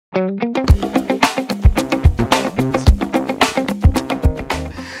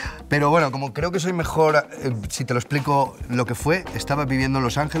Pero bueno, como creo que soy mejor si te lo explico lo que fue, estaba viviendo en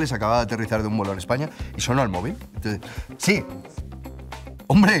Los Ángeles, acababa de aterrizar de un vuelo en España y sonó el móvil. Entonces, sí.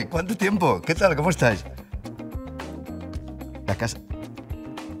 Hombre, ¿cuánto tiempo? ¿Qué tal? ¿Cómo estáis? La casa...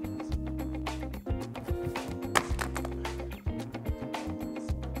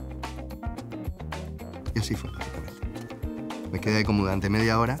 Y así fue. Me quedé ahí como durante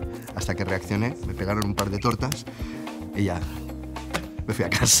media hora hasta que reaccioné, me pegaron un par de tortas y ya me fui a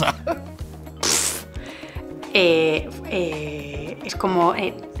casa. Es como...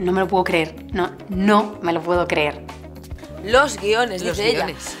 no me lo puedo creer. No me lo puedo creer. Los guiones, los dice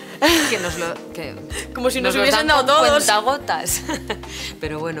guiones. Que nos lo... Que como si nos los hubiesen dan dado con todos. cuentagotas.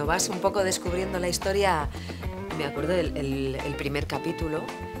 Pero bueno, vas un poco descubriendo la historia. Me acuerdo del primer capítulo,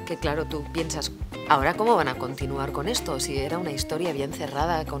 que claro, tú piensas, ¿ahora cómo van a continuar con esto? Si era una historia bien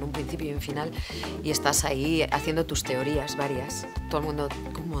cerrada, con un principio y un final, y estás ahí haciendo tus teorías varias. Todo el mundo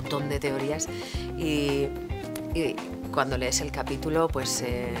con un montón de teorías. Y cuando lees el capítulo, pues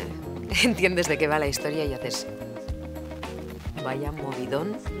entiendes de qué va la historia y haces... Vaya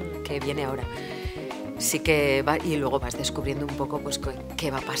movidón que viene ahora. Sí que va, y luego vas descubriendo un poco pues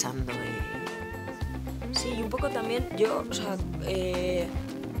qué va pasando. Sí, y un poco también yo, o sea,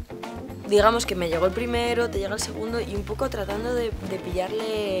 digamos que me llegó el primero, te llega el segundo y un poco tratando de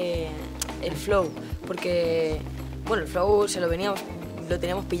pillarle el flow, porque, bueno, el flow lo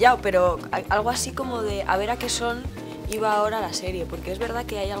teníamos pillado, pero algo así como de a ver a qué son iba ahora la serie, porque es verdad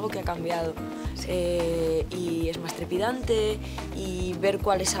que hay algo que ha cambiado. Y es más trepidante y ver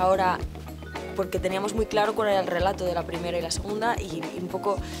cuál es ahora, porque teníamos muy claro cuál era el relato de la primera y la segunda y un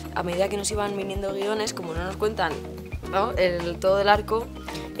poco a medida que nos iban viniendo guiones, como no nos cuentan, ¿no? Todo el arco,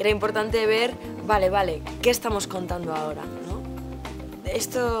 era importante ver, vale, ¿qué estamos contando ahora? ¿No?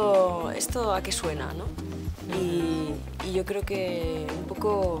 Esto a qué suena, ¿no? Y yo creo que un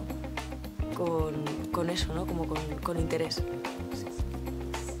poco con eso, ¿no? Como con interés.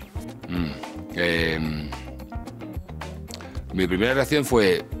 Mi primera reacción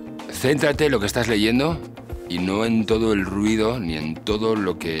fue: céntrate en lo que estás leyendo y no en todo el ruido ni en todo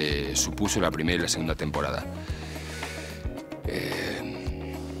lo que supuso la primera y la segunda temporada.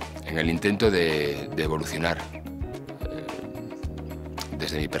 En el intento de evolucionar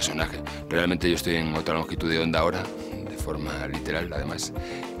desde mi personaje. Realmente yo estoy en otra longitud de onda ahora, de forma literal además,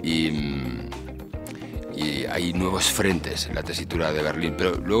 y hay nuevos frentes en la tesitura de Berlín,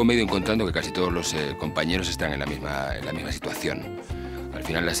 pero luego me he ido encontrando que casi todos los compañeros están en la misma situación. Al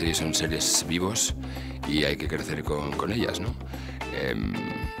final las series son seres vivos y hay que crecer con ellas, ¿no?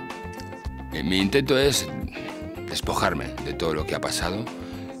 Mi intento es despojarme de todo lo que ha pasado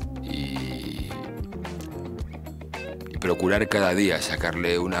y procurar cada día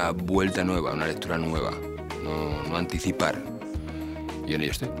sacarle una vuelta nueva, una lectura nueva, no anticipar. Y en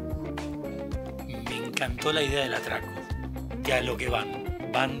ello estoy. Me encantó la idea del atraco, que a lo que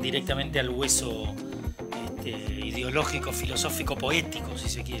van directamente al hueso ideológico, filosófico, poético, si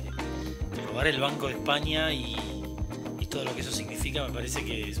se quiere. Robar el Banco de España y todo lo que eso significa me parece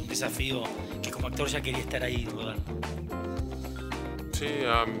que es un desafío que como actor ya quería estar ahí rodando. Sí,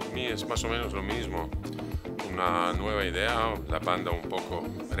 a mí es más o menos lo mismo. Una nueva idea, la banda un poco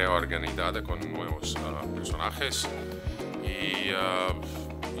reorganizada con nuevos personajes y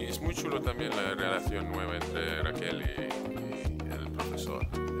es muy chulo también la relación nueva entre Raquel y el profesor.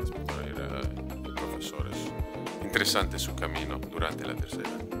 El profesor es interesante su camino durante la tercera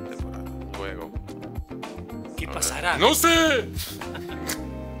temporada. Luego... ¿Qué pasará? ¡No sé!